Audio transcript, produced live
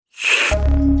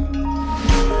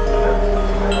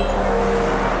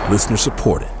Listener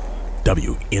supported.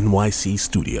 WNYC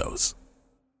Studios.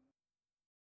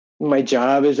 My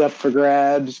job is up for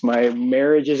grabs. My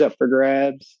marriage is up for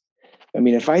grabs. I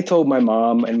mean, if I told my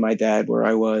mom and my dad where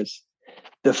I was,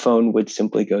 the phone would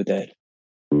simply go dead.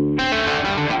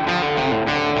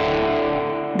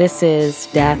 This is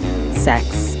Death,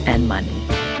 Sex, and Money,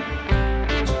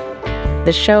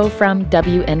 the show from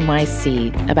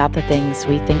WNYC about the things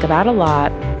we think about a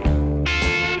lot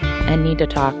and need to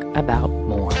talk about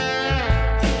more.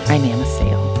 I'm Anna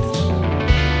Sale.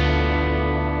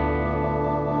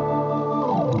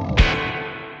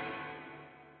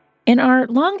 In our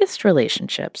longest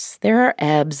relationships, there are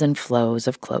ebbs and flows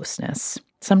of closeness,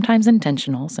 sometimes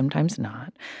intentional, sometimes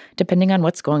not, depending on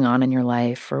what's going on in your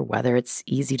life or whether it's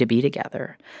easy to be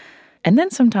together. And then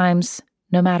sometimes,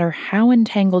 no matter how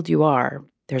entangled you are,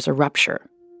 there's a rupture,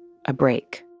 a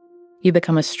break. You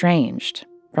become estranged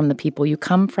from the people you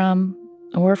come from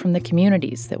or from the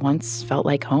communities that once felt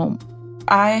like home.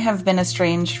 I have been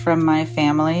estranged from my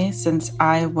family since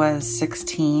I was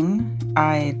 16.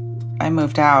 I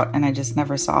moved out and I just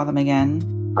never saw them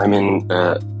again. I'm in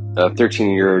a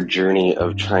 13-year journey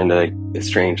of trying to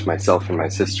estrange myself and my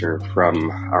sister from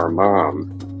our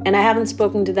mom. And I haven't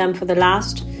spoken to them for the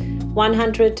last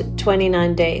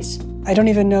 129 days. I don't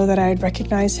even know that I'd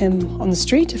recognize him on the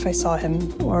street if I saw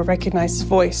him or recognize his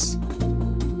voice.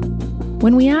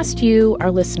 When we asked you,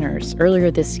 our listeners, earlier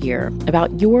this year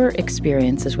about your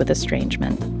experiences with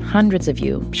estrangement, hundreds of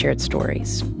you shared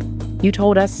stories. You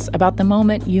told us about the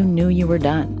moment you knew you were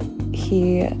done.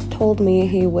 He told me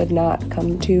he would not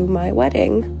come to my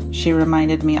wedding. She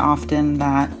reminded me often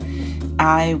that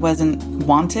I wasn't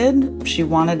wanted. She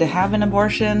wanted to have an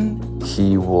abortion.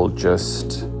 He will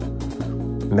just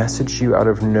message you out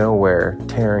of nowhere,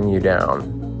 tearing you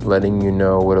down, letting you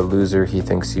know what a loser he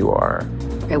thinks you are.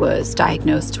 I was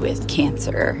diagnosed with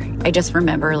cancer. I just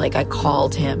remember, I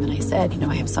called him and I said,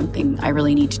 I have something I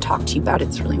really need to talk to you about.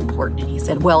 It's really important. And he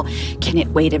said, well, can it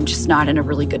wait? I'm just not in a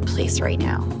really good place right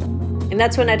now. And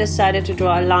that's when I decided to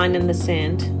draw a line in the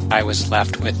sand. I was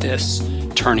left with this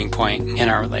turning point in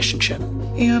our relationship.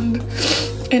 And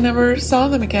I never saw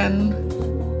them again.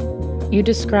 You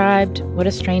described what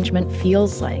estrangement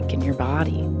feels like in your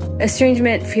body.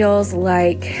 Estrangement feels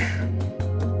like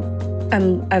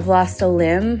I've lost a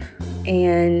limb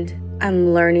and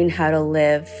I'm learning how to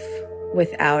live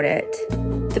without it.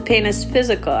 The pain is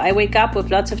physical. I wake up with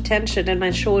lots of tension in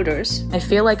my shoulders. I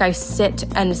feel like I sit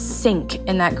and sink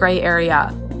in that gray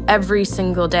area every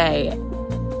single day.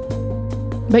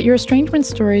 But your estrangement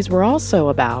stories were also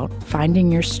about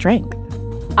finding your strength.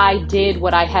 I did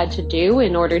what I had to do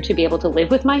in order to be able to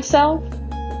live with myself.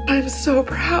 I'm so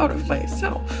proud of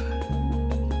myself.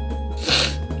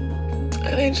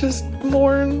 And I just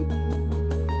mourn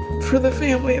for the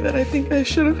family that I think I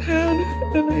should have had,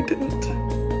 and I didn't.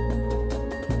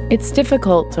 It's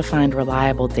difficult to find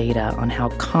reliable data on how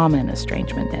common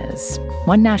estrangement is.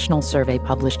 One national survey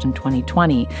published in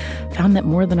 2020 found that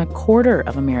more than a quarter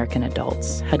of American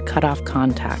adults had cut off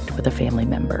contact with a family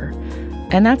member.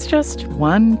 And that's just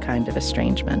one kind of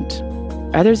estrangement.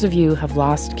 Others of you have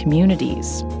lost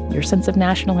communities, your sense of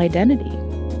national identity,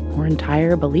 or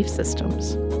entire belief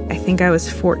systems. I think I was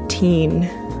 14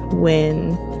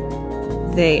 when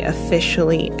they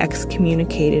officially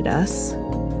excommunicated us.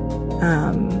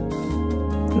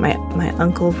 My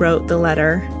uncle wrote the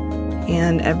letter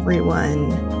and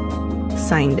everyone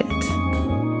signed it.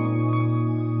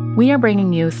 We are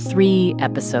bringing you 3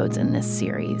 episodes in this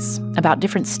series about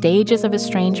different stages of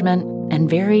estrangement and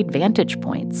varied vantage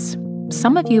points.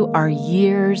 Some of you are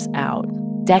years out,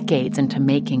 decades into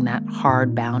making that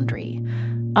hard boundary.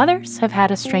 Others have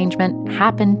had estrangement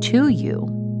happen to you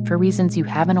for reasons you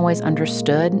haven't always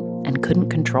understood and couldn't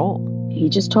control. He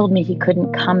just told me he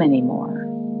couldn't come anymore,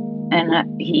 and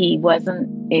he wasn't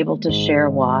able to share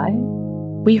why.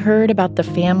 We heard about the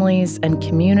families and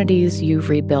communities you've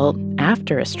rebuilt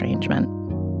after estrangement,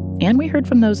 and we heard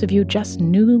from those of you just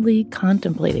newly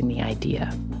contemplating the idea,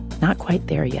 not quite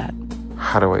there yet.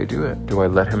 How do I do it? Do I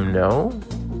let him know?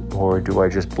 Or do I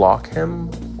just block him?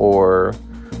 Or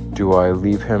do I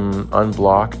leave him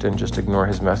unblocked and just ignore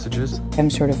his messages? I'm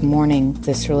sort of mourning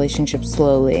this relationship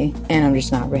slowly, and I'm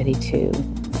just not ready to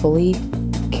fully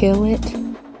kill it.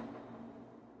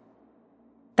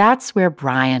 That's where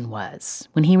Brian was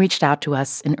when he reached out to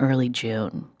us in early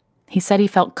June. He said he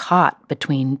felt caught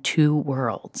between 2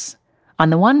 worlds. On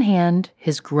the one hand,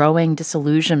 his growing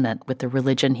disillusionment with the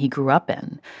religion he grew up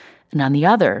in, and on the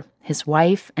other, his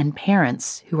wife and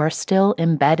parents who are still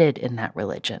embedded in that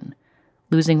religion.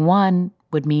 Losing one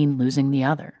would mean losing the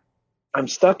other. I'm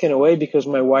stuck in a way because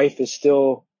my wife is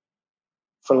still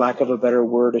for lack of a better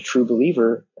word, a true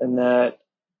believer, and that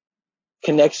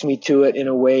connects me to it in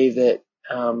a way that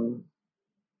I'm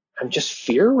just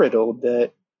fear riddled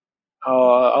that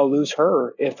I'll lose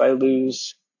her if I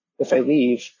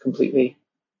leave completely.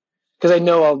 Because I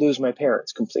know I'll lose my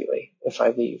parents completely if I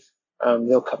leave.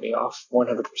 They'll cut me off,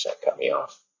 100% cut me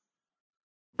off.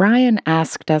 Brian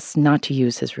asked us not to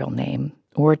use his real name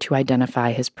or to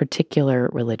identify his particular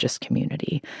religious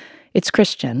community. It's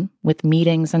Christian, with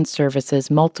meetings and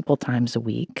services multiple times a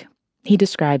week. He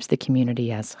describes the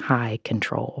community as high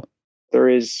control. There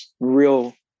is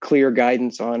real clear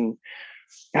guidance on,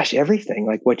 everything,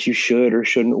 like what you should or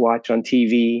shouldn't watch on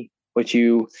TV, what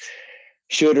you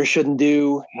should or shouldn't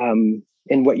do,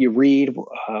 and what you read,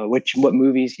 what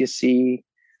movies you see,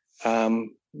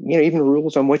 even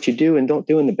rules on what you do and don't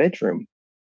do in the bedroom.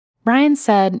 Brian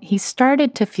said he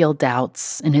started to feel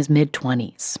doubts in his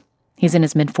mid-20s. He's in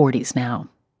his mid-40s now.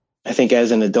 I think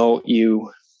as an adult,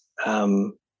 you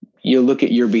look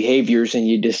at your behaviors and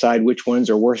you decide which ones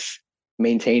are worth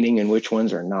maintaining and which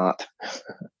ones are not.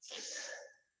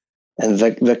 And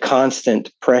the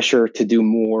constant pressure to do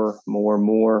more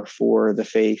for the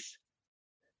faith,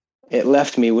 it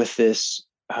left me with this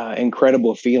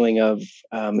incredible feeling of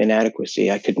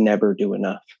inadequacy. I could never do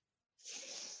enough.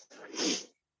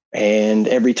 And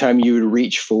every time you would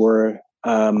reach for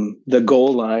the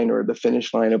goal line or the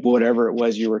finish line of whatever it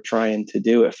was you were trying to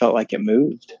do, it felt like it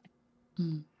moved.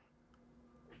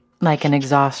 Like an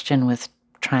exhaustion with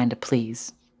trying to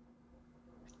please.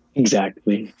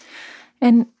 Exactly.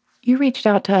 And you reached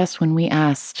out to us when we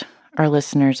asked our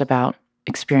listeners about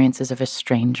experiences of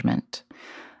estrangement.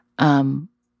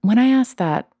 When I asked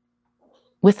that,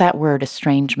 with that word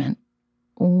estrangement,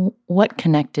 what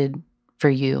connected for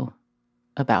you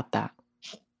about that?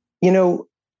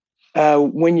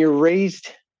 When you're raised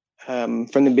from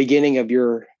the beginning of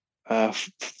your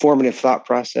formative thought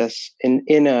process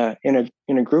in a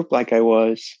group like I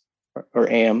was or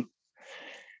am,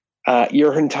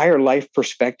 your entire life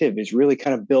perspective is really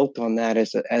kind of built on that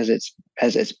as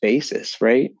its basis,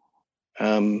 right?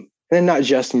 And not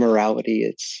just morality;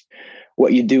 it's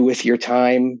what you do with your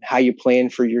time, how you plan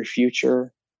for your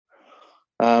future.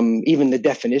 Even the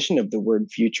definition of the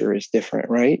word future is different,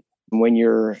 right? When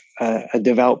you're a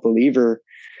devout believer,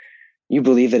 you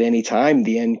believe at any time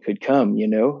the end could come,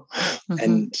 Mm-hmm.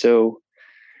 And so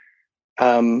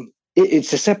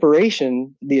it's a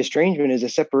separation. The estrangement is a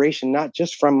separation, not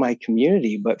just from my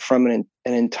community, but from an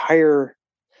entire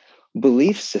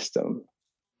belief system.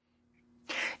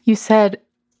 You said,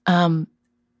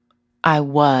 I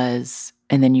was,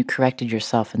 and then you corrected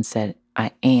yourself and said,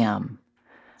 I am.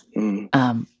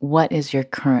 What is your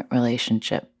current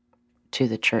relationship to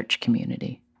the church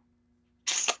community?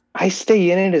 I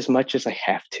stay in it as much as I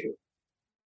have to.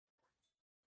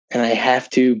 And I have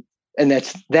to, and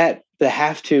the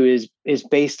have to is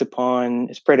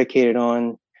predicated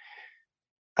on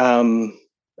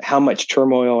how much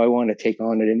turmoil I want to take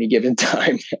on at any given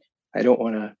time. I don't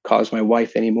want to cause my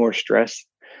wife any more stress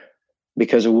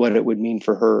because of what it would mean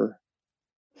for her.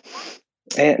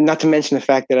 And not to mention the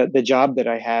fact that the job that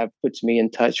I have puts me in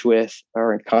touch with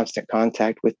or in constant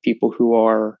contact with people who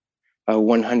are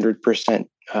 100%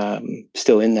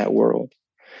 still in that world.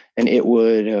 And it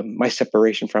would, my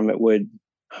separation from it would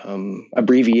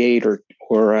abbreviate or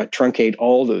truncate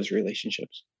all those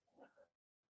relationships.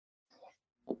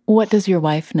 What does your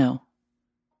wife know?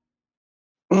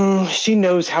 She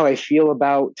knows how I feel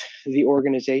about the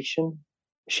organization.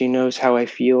 She knows how I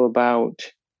feel about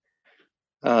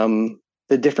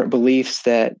the different beliefs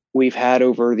that we've had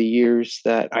over the years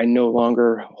that I no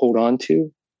longer hold on to.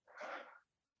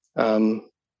 I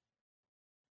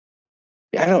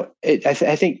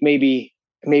think maybe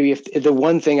if the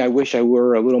one thing I wish I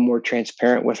were a little more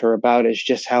transparent with her about is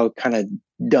just how kind of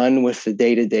done with the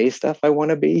day-to-day stuff I want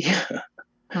to be.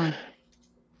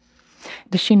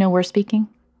 Does she know we're speaking?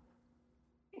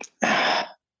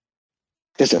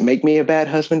 Does it make me a bad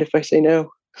husband if I say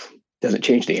no? Doesn't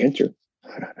change the answer.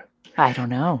 I don't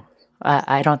know.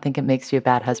 I don't think it makes you a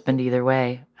bad husband either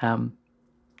way.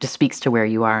 Just speaks to where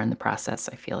you are in the process,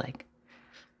 I feel like.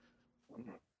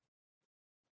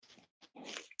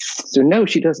 So no,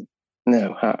 she doesn't.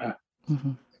 No.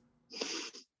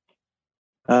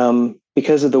 Mm-hmm.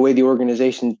 Because of the way the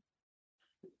organization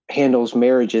handles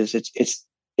marriages, it's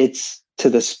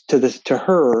to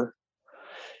her,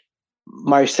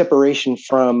 my separation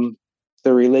from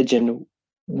the religion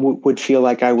would feel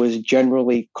like I was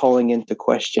generally calling into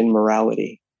question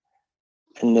morality,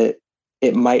 and that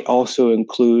it might also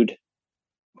include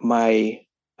my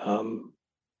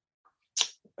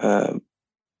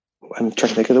I'm trying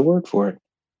to think of the word for it.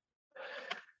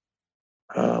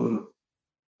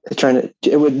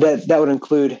 that would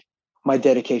include my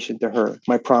dedication to her,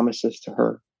 my promises to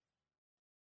her.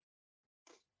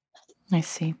 I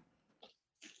see.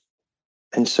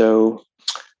 And so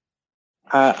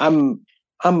I'm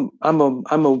a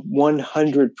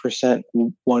 100%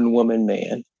 one woman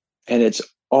man, and it's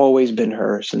always been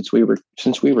her since we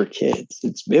were kids.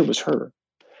 It was her.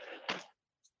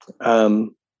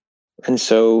 And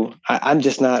so I'm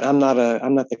not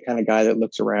the kind of guy that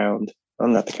looks around.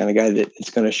 I'm not the kind of guy that is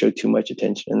going to show too much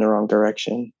attention in the wrong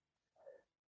direction.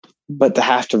 But to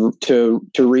have to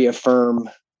reaffirm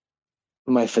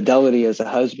my fidelity as a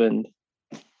husband,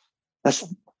 I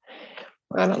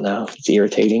don't know. It's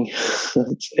irritating.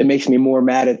 It makes me more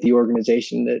mad at the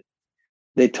organization that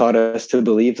they taught us to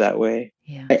believe that way.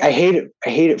 Yeah. I hate it. I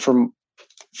hate it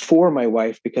for my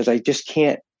wife, because I just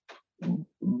can't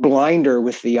blind her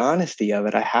with the honesty of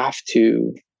it. I have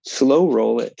to slow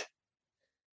roll it,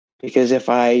 because if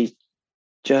I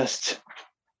just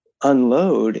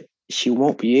unload, she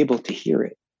won't be able to hear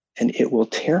it, and it will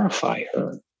terrify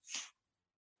her.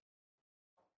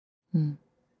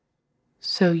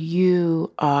 So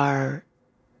you are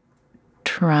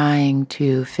trying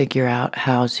to figure out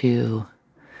how to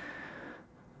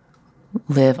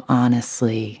live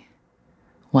honestly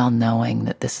while knowing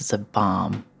that this is a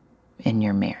bomb in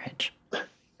your marriage.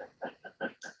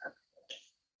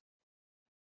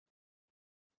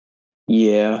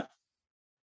 Yeah.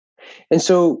 And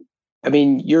so, I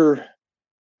mean,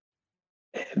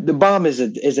 the bomb is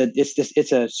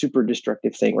a super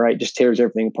destructive thing, right? Just tears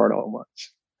everything apart all at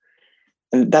once.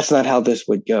 And that's not how this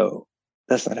would go.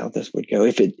 That's not how this would go.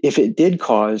 If it did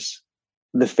cause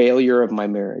the failure of my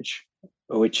marriage,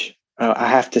 which I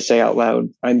have to say out loud,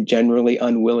 I'm generally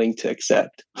unwilling to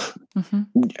accept. Mm-hmm.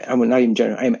 I'm not even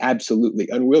general. I am absolutely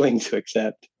unwilling to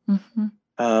accept.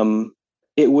 Mm-hmm.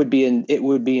 It would be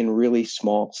in really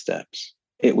small steps.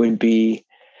 It would be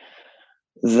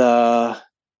the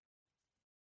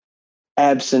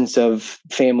absence of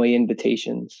family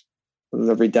invitations,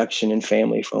 the reduction in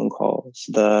family phone calls,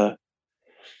 the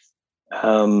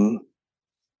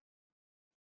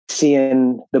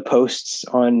seeing the posts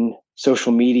on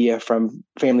social media from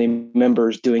family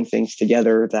members doing things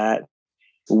together that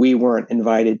we weren't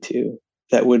invited to,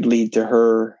 that would lead to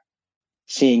her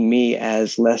seeing me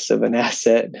as less of an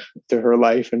asset to her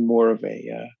life and more of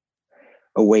a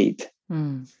weight.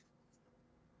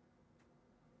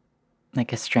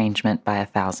 Like estrangement by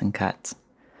 1,000 cuts.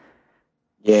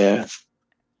 Yeah.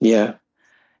 Yeah.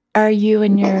 Are you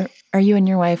and your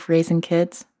wife raising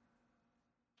kids?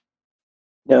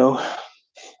 No.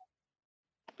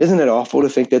 Isn't it awful to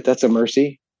think that that's a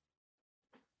mercy?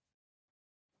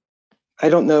 I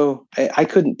don't know. I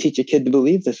couldn't teach a kid to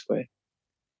believe this way.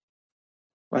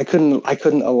 I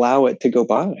couldn't allow it to go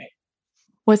by.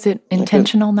 Was it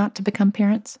intentional not to become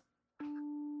parents?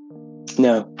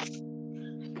 No,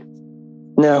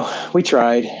 we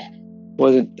tried.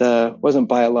 Wasn't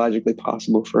biologically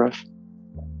possible for us.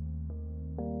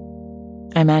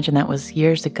 I imagine that was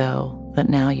years ago, but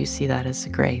now you see that as a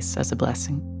grace, as a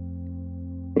blessing.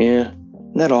 Yeah,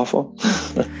 isn't that awful?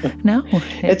 No,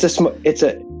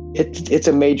 it's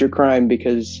a major crime,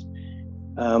 because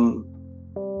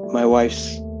my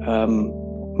wife's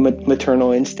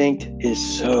maternal instinct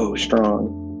is so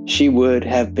strong. She would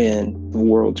have been the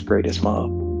world's greatest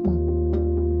mom.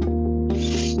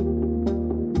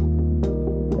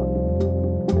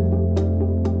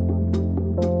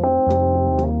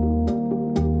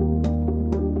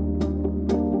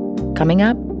 Coming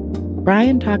up,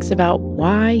 Brian talks about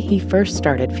why he first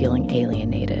started feeling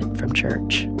alienated from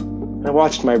church. I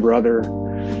watched my brother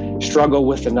struggle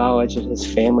with the knowledge that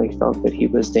his family felt that he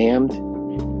was damned.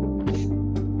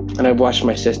 And I've watched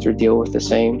my sister deal with the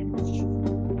same,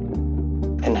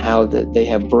 and how that they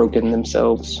have broken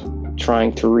themselves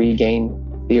trying to regain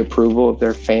the approval of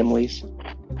their families.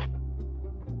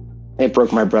 It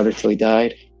broke my brother till he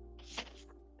died.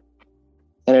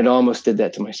 And it almost did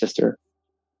that to my sister.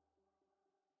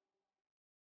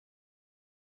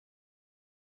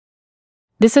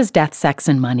 This is Death, Sex,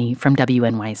 and Money from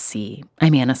WNYC.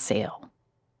 I'm Anna Sale.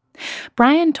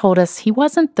 Brian told us he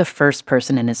wasn't the first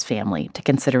person in his family to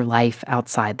consider life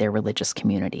outside their religious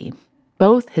community.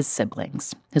 Both his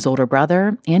siblings, his older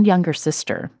brother and younger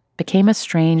sister, became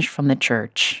estranged from the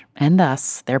church and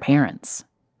thus their parents.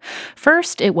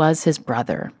 First, it was his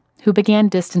brother, who began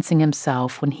distancing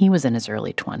himself when he was in his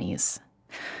early 20s.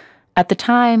 At the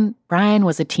time, Brian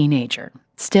was a teenager,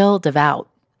 still devout,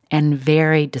 and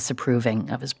very disapproving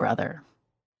of his brother.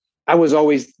 I was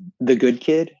always the good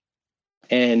kid,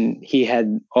 and he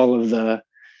had all of the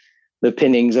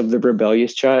pinnings of the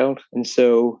rebellious child. And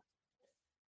so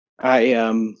I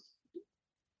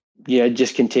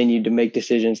just continued to make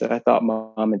decisions that I thought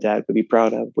mom and dad would be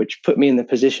proud of, which put me in the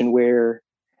position where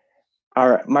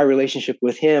my relationship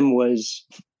with him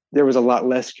there was a lot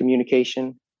less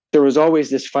communication. There was always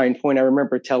this fine point. I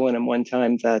remember telling him one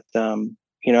time that,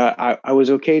 I was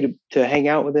okay to hang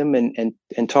out with him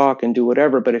and talk and do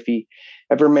whatever. But if he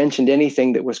ever mentioned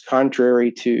anything that was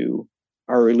contrary to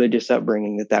our religious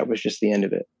upbringing, that was just the end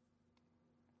of it.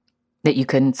 That you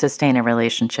couldn't sustain a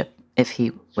relationship if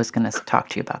he was going to talk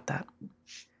to you about that.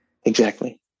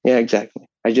 Exactly. Yeah, exactly.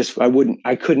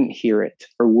 I couldn't hear it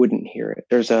or wouldn't hear it.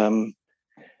 There's,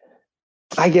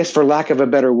 I guess for lack of a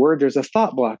better word, there's a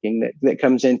thought blocking that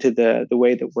comes into the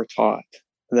way that we're taught,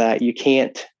 that you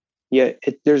can't, I've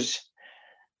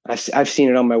seen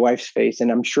it on my wife's face, and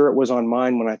I'm sure it was on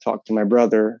mine when I talked to my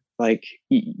brother. Like,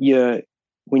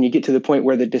 when you get to the point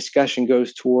where the discussion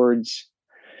goes towards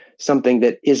something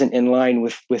that isn't in line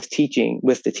with the teachings,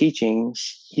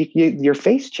 your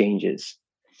face changes,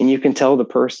 and you can tell the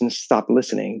person stopped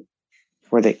listening,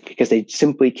 because they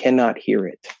simply cannot hear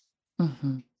it.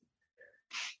 Mm-hmm.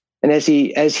 And as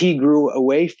he grew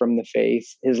away from the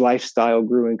faith, his lifestyle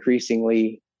grew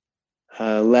increasingly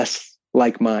less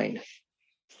like mine,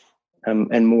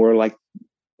 and more like,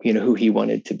 who he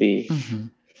wanted to be. Mm-hmm.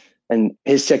 And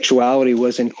his sexuality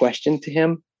was in question to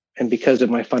him. And because of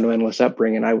my fundamentalist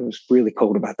upbringing, I was really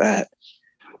cold about that.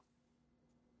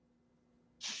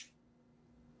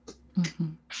 Mm-hmm.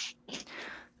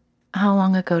 How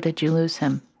long ago did you lose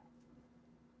him?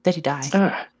 Did he die?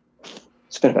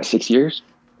 It's been about 6 years.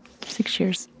 6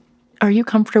 years. Are you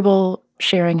comfortable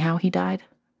sharing how he died?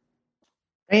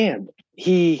 I am.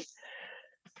 He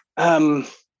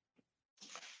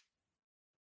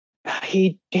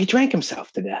drank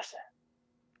himself to death.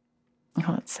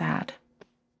 Oh, it's sad.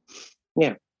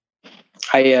 Yeah.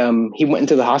 He went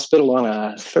into the hospital on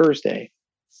a Thursday.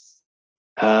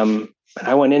 I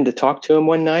went in to talk to him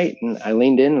one night, and I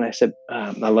leaned in and I said,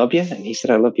 I love you. And he said,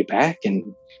 I love you back. And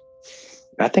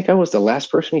I think I was the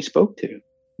last person he spoke to.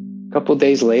 A couple of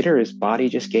days later, his body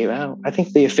just gave out. I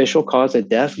think the official cause of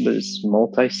death was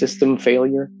multi-system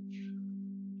failure.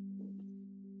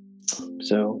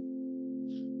 So,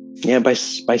 yeah, by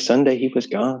Sunday, he was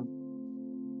gone.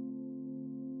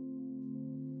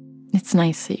 It's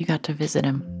nice that you got to visit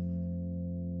him.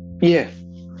 Yeah.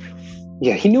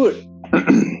 Yeah, he knew it.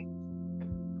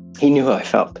 He knew how I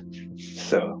felt.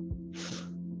 So.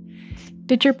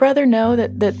 Did your brother know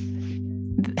that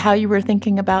how you were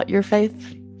thinking about your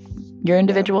faith, your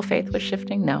individual faith was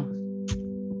shifting? No.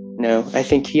 No, I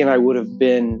think he and I would have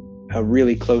been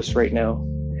really close right now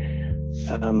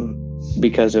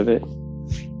because of it.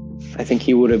 I think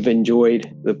he would have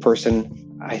enjoyed the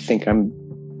person I think I'm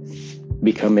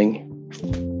becoming.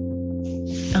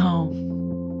 Oh,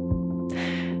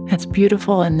 that's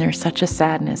beautiful, and there's such a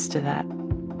sadness to that.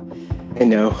 I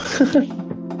know.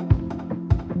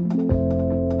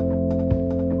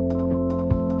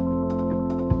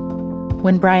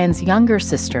 When Brian's younger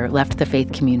sister left the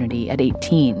faith community at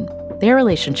 18, their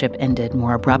relationship ended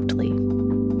more abruptly.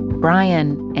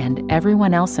 Brian and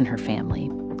everyone else in her family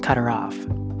cut her off.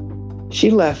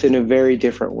 She left in a very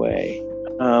different way.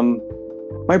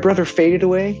 My brother faded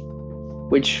away,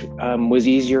 which was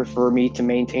easier for me to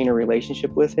maintain a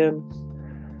relationship with him.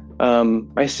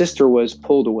 My sister was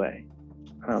pulled away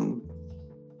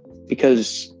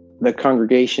because the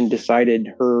congregation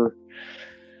decided her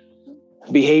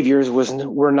behaviors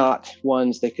were not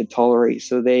ones they could tolerate,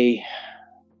 so they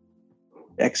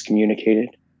excommunicated.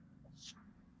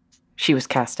 She was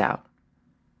cast out.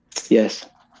 Yes.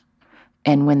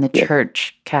 And when the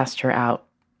church cast her out,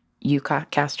 you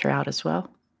cast her out as well?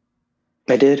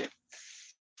 I did.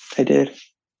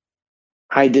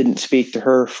 I didn't speak to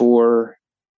her for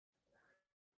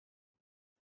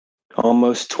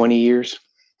almost 20 years.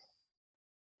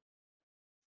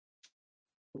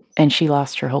 And she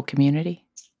lost her whole community?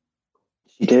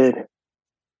 She did.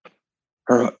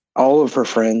 All of her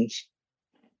friends,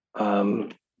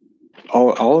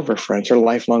 all of her friends, her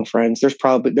lifelong friends.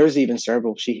 There's even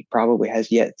several she probably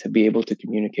has yet to be able to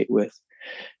communicate with,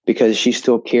 because she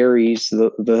still carries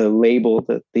the label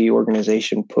that the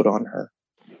organization put on her.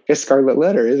 A scarlet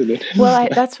letter, isn't it? Well,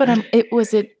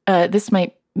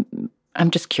 I'm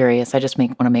just curious. I just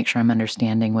want to make sure I'm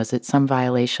understanding. Was it some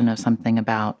violation of something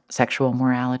about sexual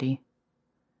morality?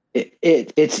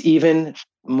 It's even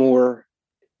more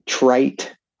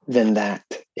trite than that.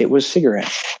 It was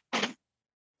cigarettes.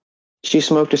 She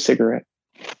smoked a cigarette.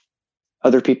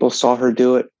 Other people saw her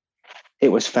do it. It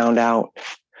was found out.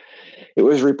 It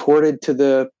was reported to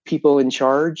the people in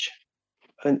charge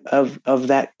of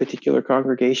that particular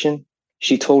congregation.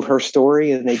 She told her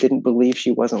story, and they didn't believe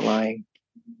she wasn't lying.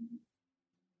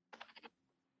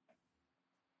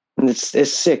 And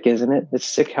it's sick, isn't it? It's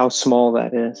sick how small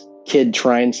that is. Kid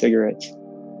trying cigarettes.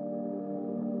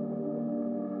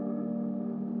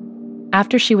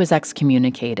 After she was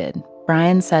excommunicated,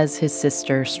 Brian says his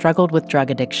sister struggled with drug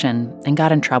addiction and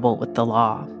got in trouble with the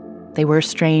law. They were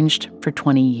estranged for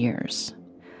 20 years.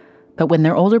 But when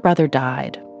their older brother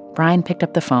died, Brian picked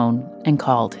up the phone and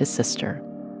called his sister.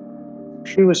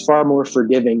 She was far more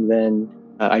forgiving than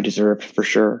I deserved, for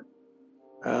sure.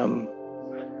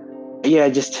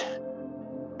 Just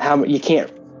how you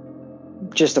can't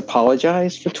just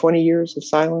apologize for 20 years of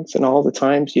silence and all the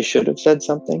times you should have said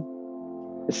something.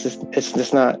 It's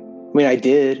just not. I mean, I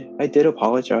did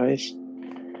apologize,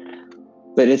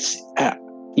 but it's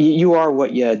you are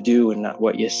what you do and not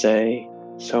what you say.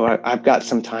 So I've got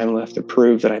some time left to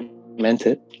prove that I meant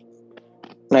it,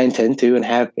 and I intend to and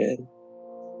have been.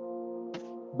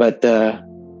 But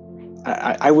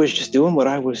I was just doing what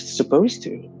I was supposed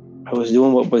to. I was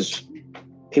doing what was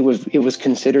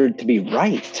considered to be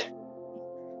right.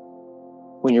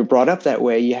 When you're brought up that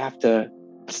way, you have to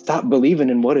stop believing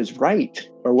in what is right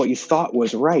or what you thought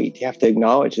was right. You have to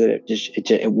acknowledge that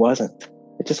it wasn't.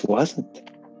 It just wasn't.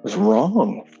 It was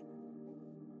wrong.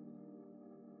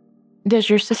 Does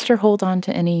your sister hold on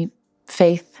to any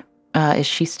faith? Is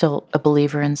she still a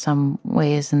believer in some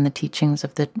ways in the teachings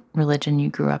of the religion you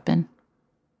grew up in?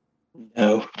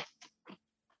 No.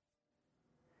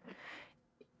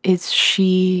 Is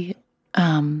she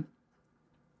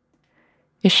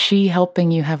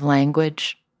helping you have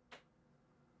language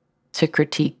to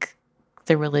critique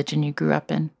the religion you grew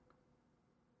up in?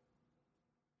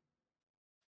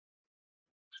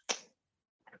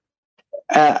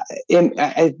 I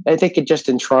think it just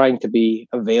in trying to be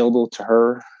available to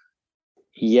her.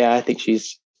 Yeah, I think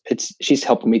she's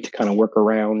helping me to kind of work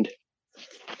around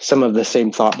some of the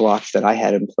same thought blocks that I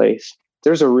had in place.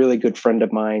 There's a really good friend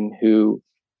of mine who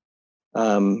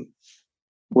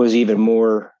was even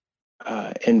more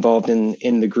involved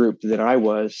in the group than I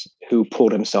was, who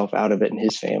pulled himself out of it and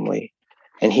his family.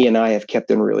 And he and I have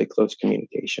kept in really close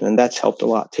communication. And that's helped a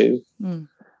lot too,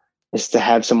 is to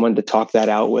have someone to talk that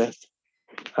out with.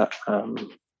 I'm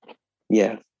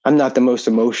not the most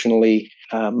emotionally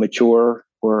mature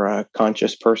or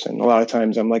conscious person. A lot of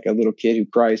times I'm like a little kid who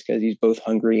cries because he's both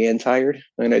hungry and tired,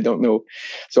 and I don't know.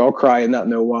 So I'll cry and not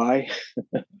know why.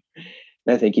 And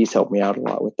I think he's helped me out a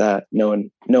lot with that, knowing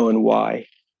why,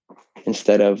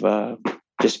 instead of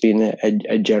just being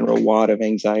a general wad of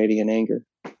anxiety and anger.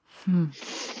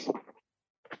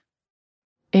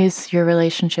 Is your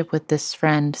relationship with this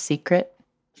friend secret?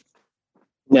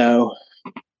 No,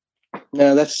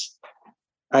 that's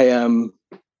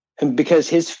because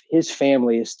his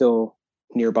family is still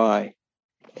nearby,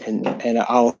 and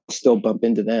I'll still bump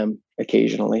into them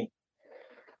occasionally.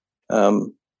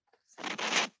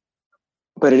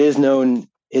 But it is known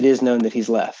that he's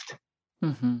left.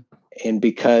 Mm-hmm. And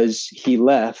because he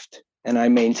left and I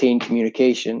maintain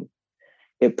communication,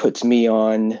 it puts me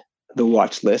on the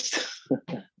watch list.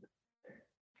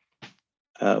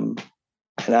 And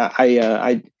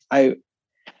I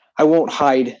won't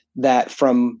hide that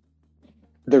from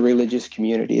the religious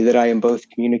community, that I am both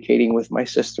communicating with my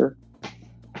sister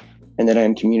and that I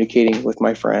am communicating with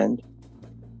my friend.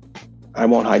 I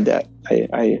won't hide that.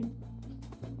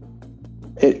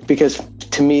 Because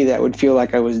to me, that would feel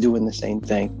like I was doing the same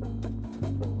thing.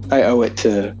 I owe it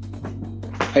to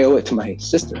my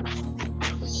sister,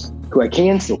 who I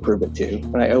can still prove it to,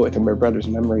 and I owe it to my brother's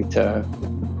memory to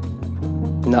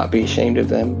not be ashamed of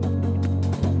them.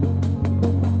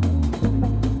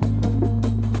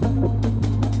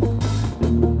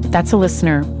 That's a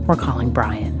listener we're calling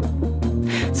Brian.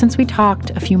 Since we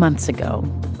talked a few months ago,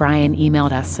 Brian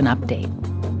emailed us an update.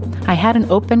 I had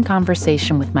an open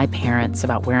conversation with my parents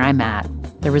about where I'm at.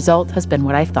 The result has been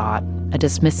what I thought, a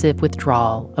dismissive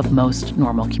withdrawal of most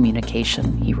normal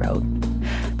communication, he wrote.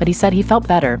 But he said he felt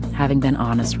better having been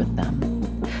honest with them.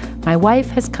 My wife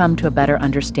has come to a better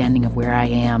understanding of where I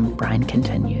am, Brian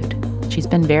continued. She's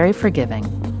been very forgiving,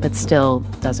 but still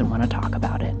doesn't want to talk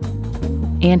about it.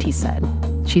 And he said,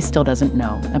 she still doesn't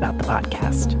know about the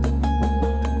podcast.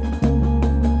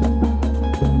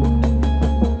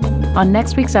 On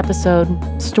next week's episode,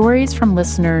 stories from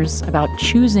listeners about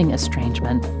choosing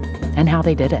estrangement and how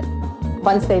they did it.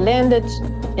 Once they landed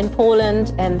in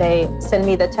Poland and they sent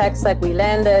me the text that we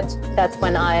landed, that's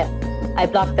when I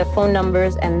blocked their phone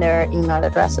numbers and their email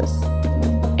addresses.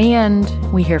 And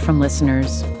we hear from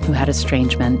listeners who had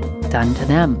estrangement done to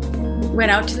them.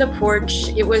 Went out to the porch.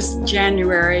 It was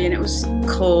January and it was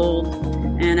cold.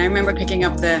 And I remember picking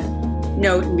up the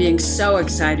note and being so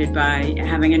excited by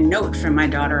having a note from my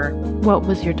daughter. What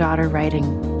was your daughter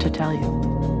writing to tell you?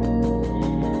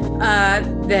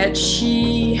 that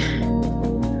she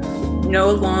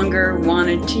no longer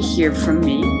wanted to hear from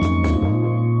me.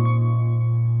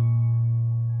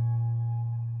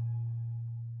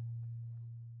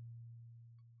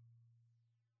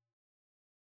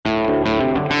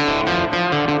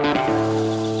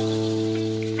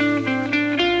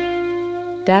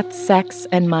 Death, Sex,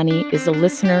 and Money is a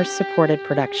listener-supported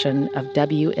production of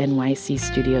WNYC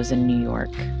Studios in New York.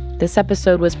 This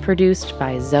episode was produced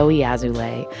by Zoe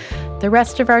Azulay. The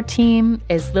rest of our team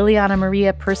is Liliana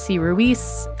Maria Percy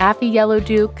Ruiz, Affy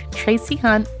Yellowduke, Tracy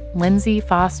Hunt, Lindsay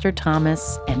Foster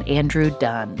Thomas, and Andrew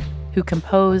Dunn, who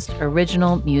composed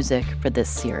original music for this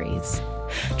series.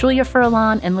 Julia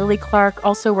Furlan and Lily Clark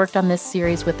also worked on this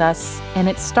series with us, and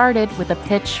it started with a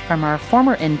pitch from our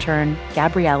former intern,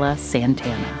 Gabriella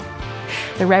Santana.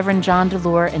 The Reverend John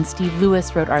DeLore and Steve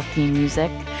Lewis wrote our theme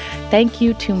music. Thank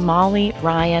you to Molly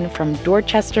Ryan from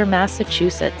Dorchester,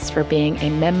 Massachusetts, for being a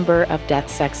member of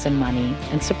Death, Sex, and Money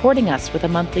and supporting us with a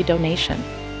monthly donation.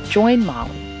 Join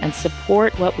Molly and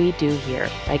support what we do here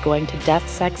by going to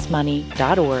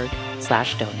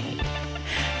deathsexmoney.org/donate.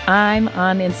 I'm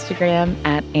on Instagram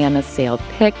at Anna Sale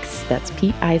Pics, that's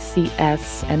Pics,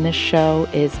 and the show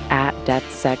is at Death,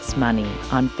 Sex, Money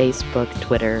on Facebook,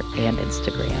 Twitter, and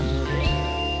Instagram.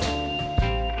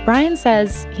 Brian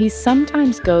says he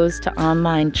sometimes goes to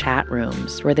online chat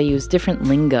rooms where they use different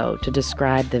lingo to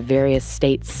describe the various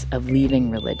states of leaving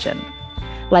religion,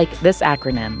 like this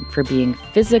acronym for being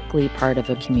physically part of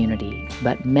a community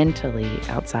but mentally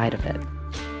outside of it.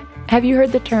 Have you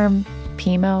heard the term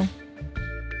PIMO?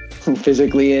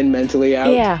 Physically in, mentally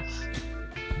out? Yeah.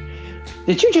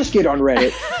 Did you just get on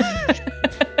Reddit?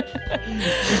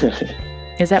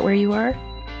 Is that where you are?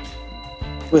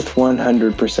 With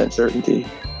 100% certainty,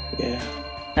 yeah.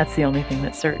 That's the only thing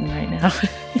that's certain right now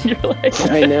in your life.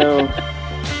 I know.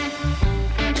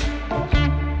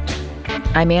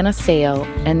 I'm Anna Sale,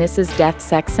 and this is Death,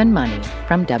 Sex, and Money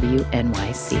from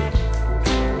WNYC.